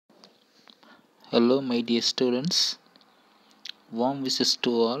Hello, my dear students. Warm wishes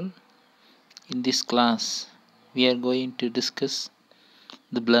to all. In this class, we are going to discuss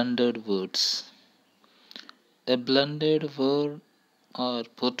the blended words. A blended word or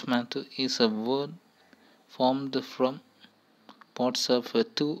portmanteau is a word formed from parts of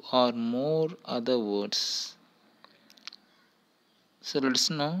two or more other words. So let's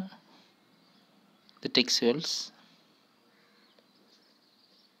know the textuals.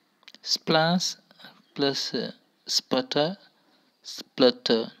 Splash plus sputter,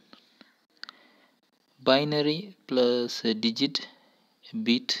 splutter. Binary plus digit,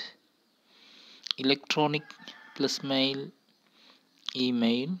 bit. Electronic plus mail,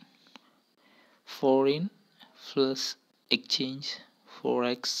 email. Foreign plus exchange,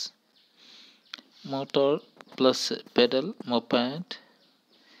 forex. Motor plus pedal, moped.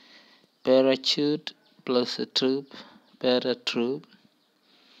 Parachute plus troop, paratroop.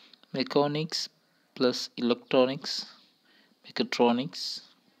 Mechanics plus electronics, mechatronics.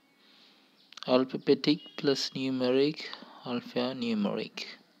 Alphabetic plus numeric, alphanumeric.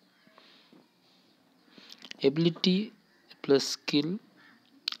 Ability plus skill,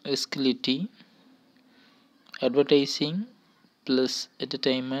 skillity. Advertising plus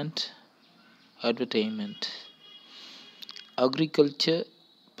entertainment, advertainment. Agriculture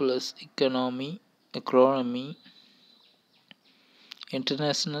plus economy.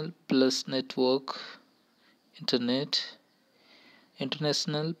 International plus network, internet.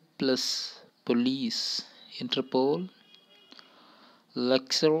 International plus police, Interpol.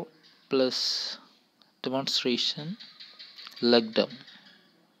 Lecture plus demonstration, lockdown.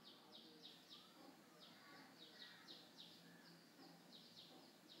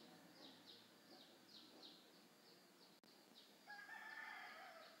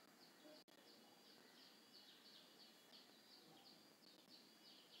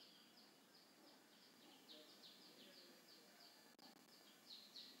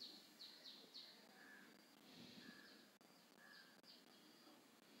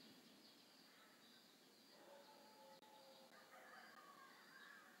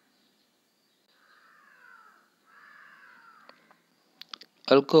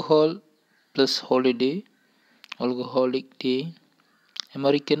 Alcohol plus holiday, alcoholic day.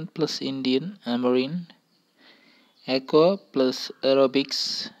 American plus Indian, American. Aqua plus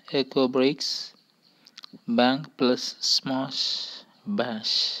aerobics, aqua breaks. Bang plus smash,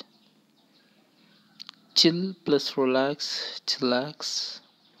 bash. Chill plus relax, chillax.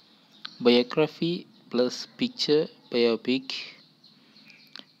 Biography plus picture, biopic.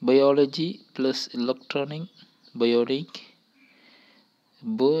 Biology plus electronic, bionic.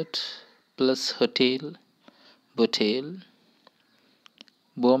 Boat plus hotel, botel.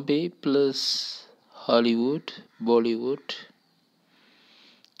 Bombay plus Hollywood, Bollywood.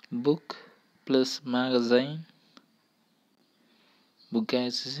 Book plus magazine,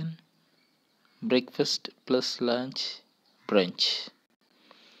 bookazine. Breakfast plus lunch, brunch.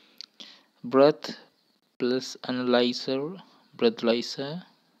 Breath plus analyzer, breathalyzer.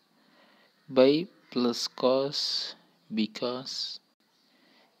 By plus cause, because.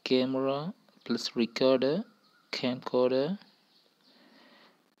 Camera plus recorder, camcorder.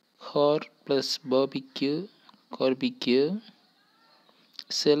 Whore plus barbecue, barbecue.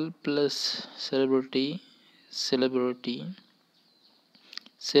 Cell plus celebrity, celebrity.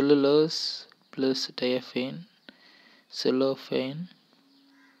 Cellulose plus diaphane, cellophane.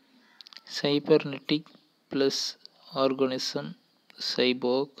 Cybernetic plus organism,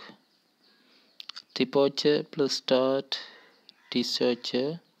 cyborg. Departure plus start,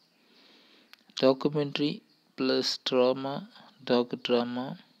 discharge. Documentary plus drama,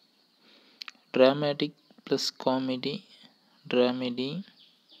 docudrama. Dramatic plus comedy, dramedy.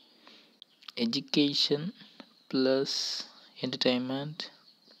 Education plus entertainment,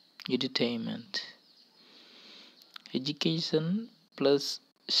 edutainment. Education plus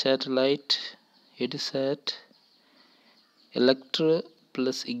satellite, edusat. Electro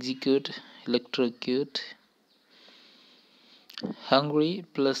plus execute, electrocute. Hungry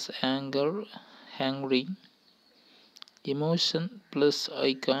plus anger, hungry. Emotion plus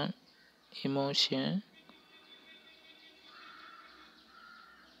icon, emotion.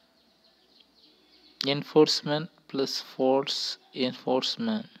 Enforcement plus force,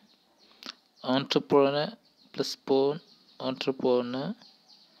 enforcement. Entrepreneur plus pawn, entrepreneur.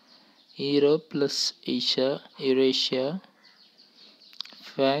 Hero plus Asia, Eurasia.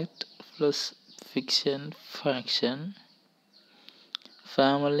 Fact plus fiction, faction.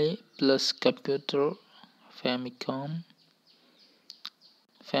 Family plus computer, Famicom.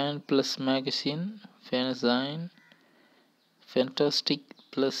 Fan plus magazine, fanzine. Fantastic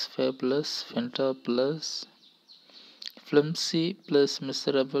plus fabulous, fantabulous, flimsy plus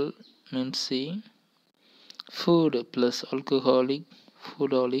miserable, mimsy, food plus alcoholic,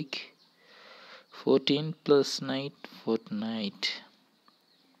 foodaholic, 14 plus night, fortnight,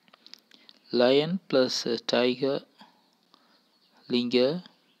 lion plus tiger, linger,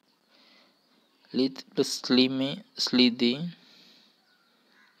 lith plus slithy,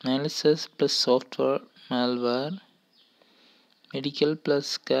 malicious plus software, malware, medical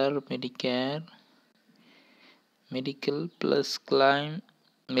plus care, medicare, medical plus climb,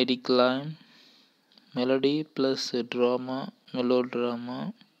 medicline, melody plus drama,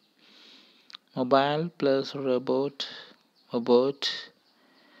 melodrama, mobile plus robot, robot,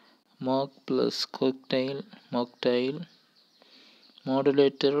 mock plus cocktail, mocktail,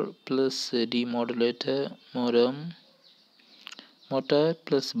 modulator plus demodulator, modem, motor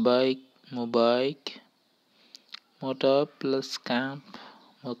plus bike, mobike, motor plus camp,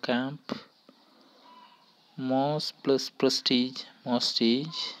 mocamp, moss plus prestige,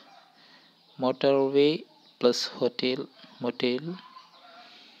 mostige, motorway plus hotel, motel,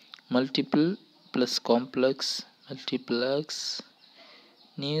 multiple plus complex, multiplex,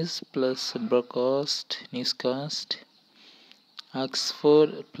 news plus broadcast, newscast,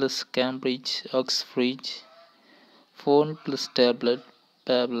 Oxford plus Cambridge, Oxbridge, phone plus tablet,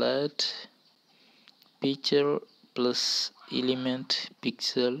 tablet, picture plus element,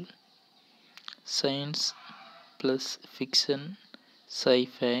 pixel, science plus fiction,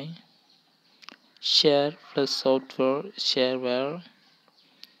 sci-fi, share plus software, shareware,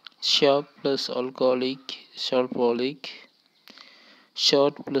 shop plus alcoholic, shopaholic,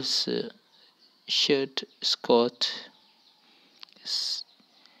 short plus shirt, scot,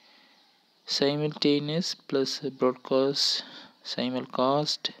 simultaneous plus broadcast,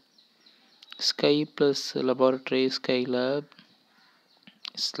 simulcast, sky plus laboratory, skylab,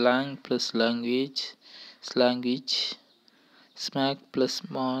 slang plus language, slanguage, smack plus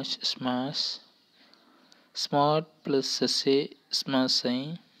smash, smash, smart plus say,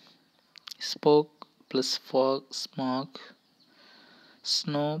 smashing, spoke plus fog, smoke,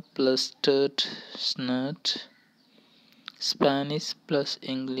 snow plus dirt, snort, Spanish plus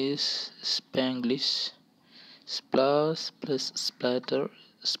English, Spanglish, splash plus splatter,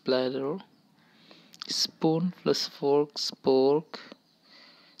 splatter, spoon plus fork, spork,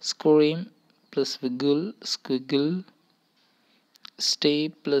 scream plus wiggle, squiggle, stay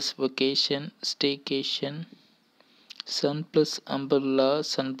plus vacation, staycation, sun plus umbrella,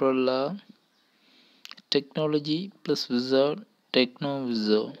 sunbrella, technology plus wizard,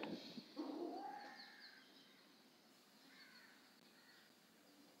 techno-wizard.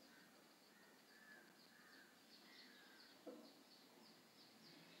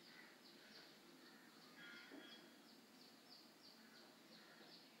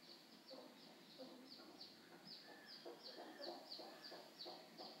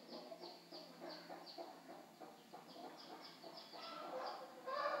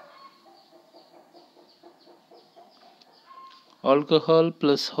 Alcohol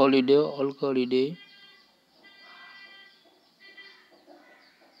plus holiday, alcoholiday,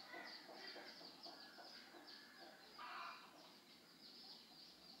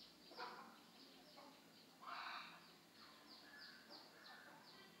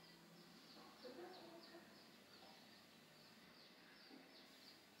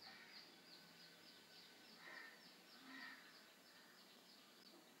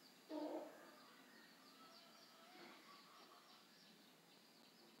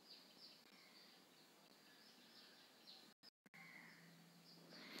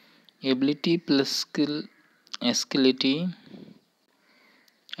 ability plus skill, skillity,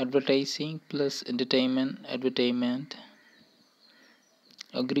 advertising plus entertainment, advertainment,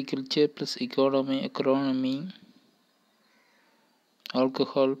 agriculture plus economy, economy,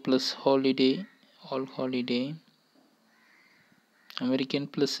 alcohol plus holiday, all holiday, American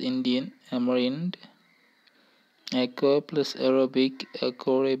plus Indian, Amerind, aqua plus Arabic,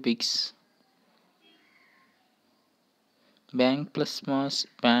 aquarobics, bank plus mass,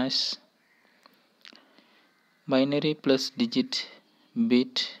 bash, binary plus digit,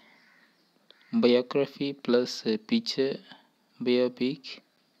 bit, biography plus picture, biopic,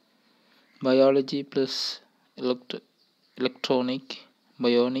 biology plus electronic,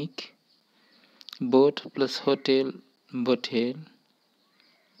 bionic, boat plus hotel, botel,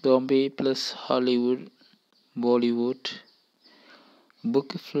 Bombay plus Hollywood, Bollywood,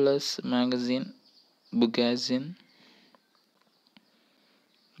 book plus magazine, bookazine,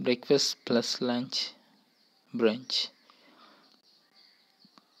 breakfast plus lunch, brunch,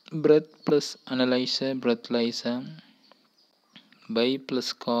 breath plus analyzer, breathalyzer, by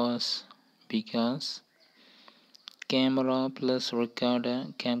plus cause because, camera plus recorder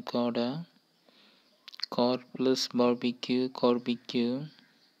camcorder, car plus barbecue,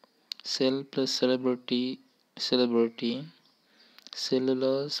 cell plus celebrity,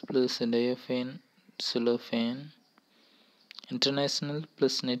 cellulose plus cellophane, international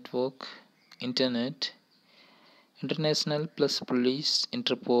plus network, internet, international plus police,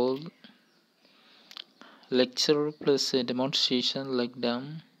 Interpol, lecture plus demonstration like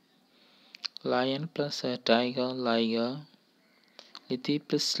dumb, lion plus tiger, liger, lithy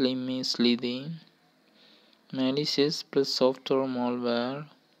plus slithy, malicious plus software, malware,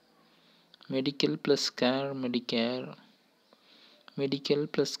 medical plus care, medicare, medical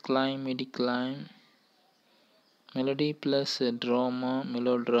plus climb, medicline, melody plus drama,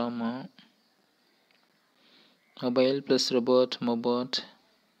 melodrama, mobile plus robot, mobot,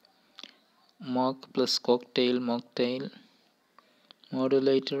 mock plus cocktail, mocktail,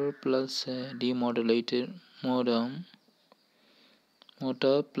 modulator plus demodulator, modem,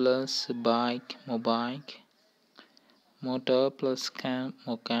 motor plus bike, mobike, motor plus camp,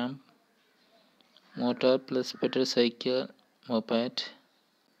 mocamp, motor plus motorcycle, moped,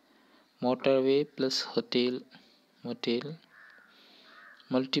 motorway plus hotel, motel,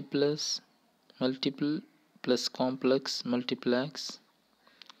 multiple plus complex, multiplex,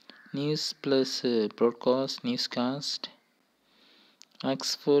 news plus broadcast, newscast,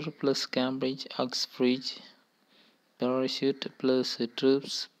 Oxford plus Cambridge, Oxbridge, parachute plus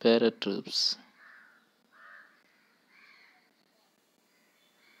troops, paratroops.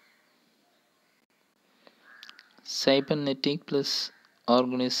 Cybernetic plus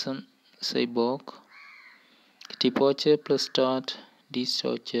organism, cyborg, departure plus start,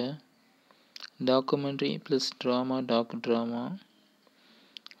 departure, documentary plus drama, docudrama,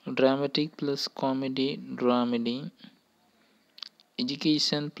 dramatic plus comedy, dramedy,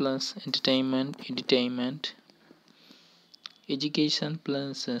 education plus entertainment, edutainment, education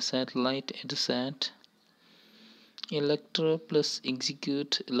plus satellite, edsat, electro plus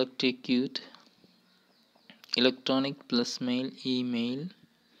electrocute, electronic plus mail, email,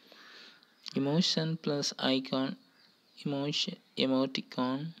 emotion plus icon,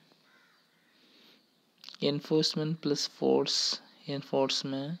 emoticon, enforcement plus force,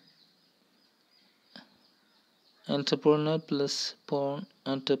 enforcement, entrepreneur plus porn,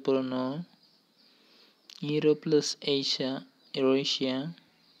 entrepreneur, hero plus Asia, Eurasia,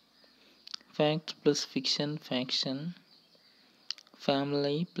 fact plus fiction, faction,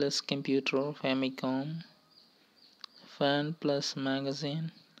 family plus computer, Famicom, fan plus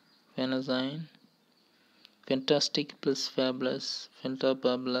magazine, fanzine, fantastic plus fabulous,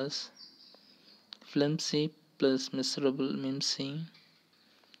 fantabulous, flimsy plus miserable, mimsy,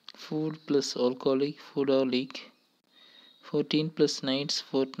 food plus alcoholic, foodaholic, 14 plus nights,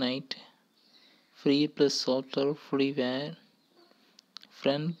 fortnight, free plus software, freeware,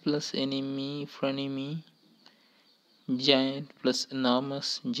 friend plus enemy, frenemy, giant plus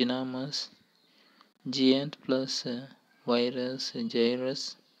enormous, ginormous, giant plus virus,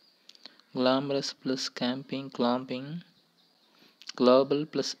 gyrus, glamorous plus camping, clamping, global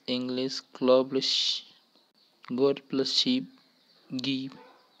plus English, globalish, goat plus sheep, give,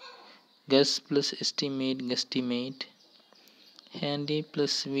 gus plus estimate, guesstimate, handy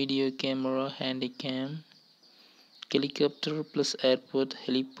plus video camera, handycam, helicopter plus airport,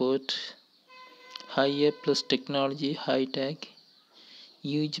 heliport, higher plus technology, high tech,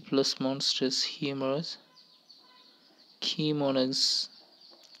 huge plus monstrous, humorous, humongous,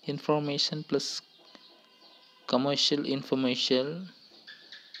 information plus commercial, information,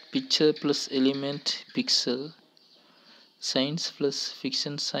 picture plus element, pixel, science plus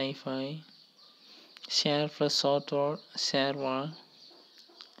fiction, sci-fi, share plus software, shareware,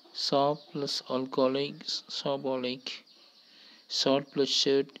 shop plus alcoholic, shopaholic, short plus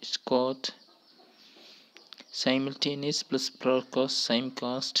shirt, Scott, simultaneous plus broadcast,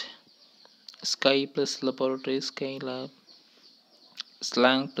 simcast, sky plus laboratory, skylab,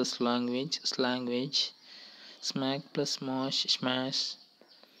 slang plus language, slangwage, smack plus smash, smash,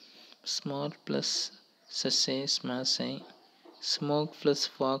 smart plus sase, smash, smoke plus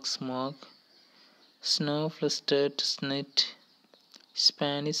fog, smoke, snow plus dirt, snit,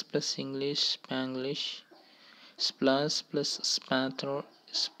 Spanish plus English, Spanglish, splash plus spatter,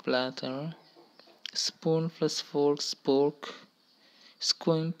 splatter, spoon plus fork, spork,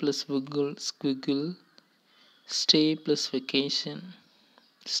 squim plus wiggle, squiggle, stay plus vacation,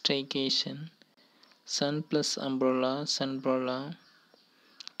 staycation, sun plus umbrella, sunbrella,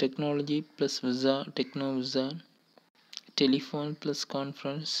 technology plus visa, technovisa, telephone plus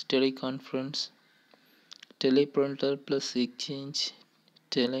conference, teleconference, Teleprinter plus exchange,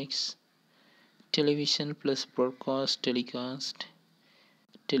 telex. Television plus broadcast, telecast.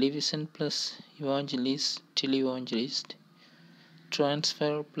 Television plus evangelist, televangelist.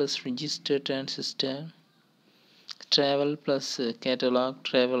 Transfer plus register, transistor. Travel plus catalog,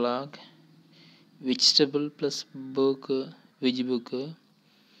 travelogue. Vegetable plus burger, vegburger.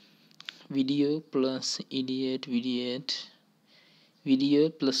 Video plus idiot, videot. Video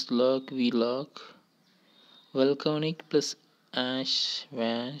plus log, vlog. Volcanic plus ash,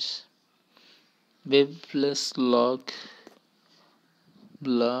 wash. Web plus log,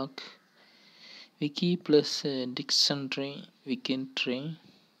 blog. Wiki plus dictionary, wikentry.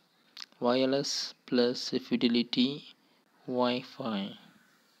 Wireless plus fidelity, Wi-Fi.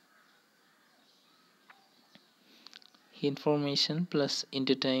 Information plus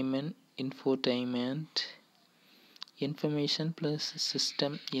entertainment, infotainment. Information plus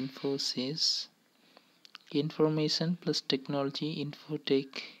system, Infosys. Information plus technology,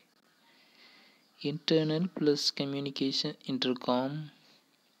 Infotech. Internal plus communication, intercom.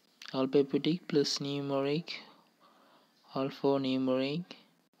 Alphabetic plus numeric, alphanumeric.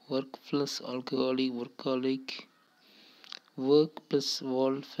 Work plus alcoholic, workaholic. Work plus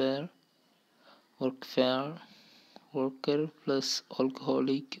warfare, workfare. Worker plus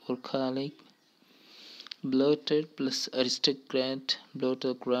alcoholic, workaholic. Bloated plus aristocrat,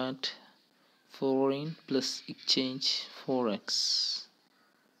 bloatocrat. Foreign plus exchange, forex.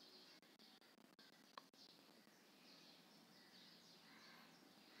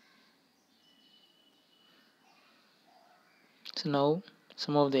 So now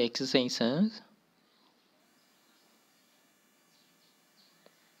some of the exercises.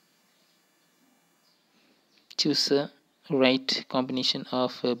 Choose the right combination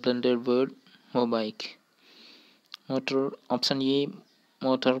of a blended word, mobike. Motor, option A,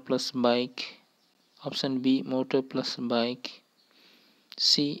 motor plus bike. Option B, motor plus bike.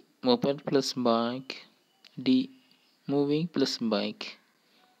 C, moped plus bike. D, moving plus bike.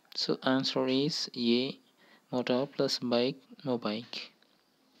 So answer is A, motor plus bike, mobike.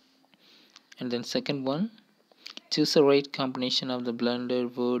 And then second one, choose the right combination of the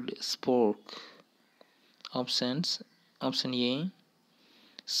blended word spork. Options, option A,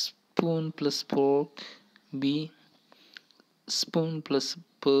 spoon plus pork. B, spoon plus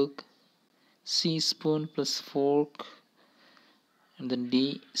pork. C, spoon plus fork. And then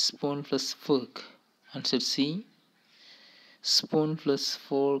D, spoon plus fork. Answer C, spoon plus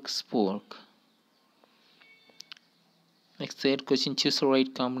fork, spork. Next third question, choose the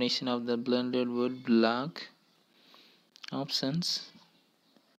right combination of the blended word blog. Options,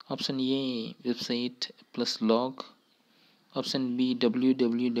 option A, website plus log. Option B,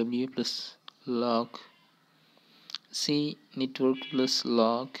 www plus log. C, network plus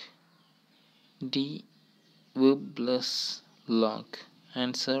log. D, web plus log.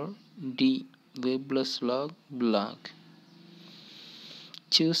 Answer D, web plus log, blog.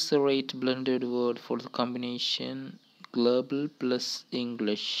 Choose the right blended word for the combination global plus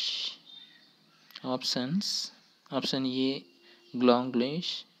English. Options, option A,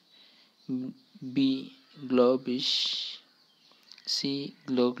 glonglish. B, globish. C,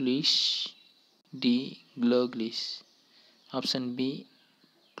 gloglish. D, gloglish. Option B,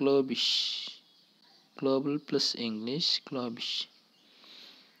 globish. Global plus English, globish.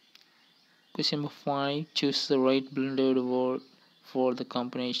 Question number 5. Choose the right blended word for the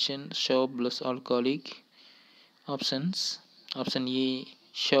combination shop plus alcoholic. Options, option A,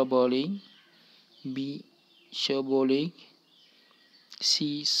 shopaholic. B, shopaholic.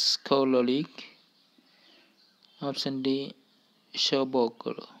 C, schololic. Option D,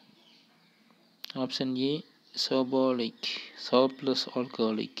 shopaholic. Option A, shopaholic. Shop plus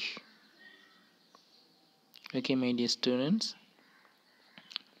alcoholic. Okay, my dear students,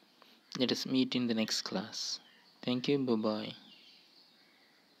 let us meet in the next class. Thank you. Bye bye.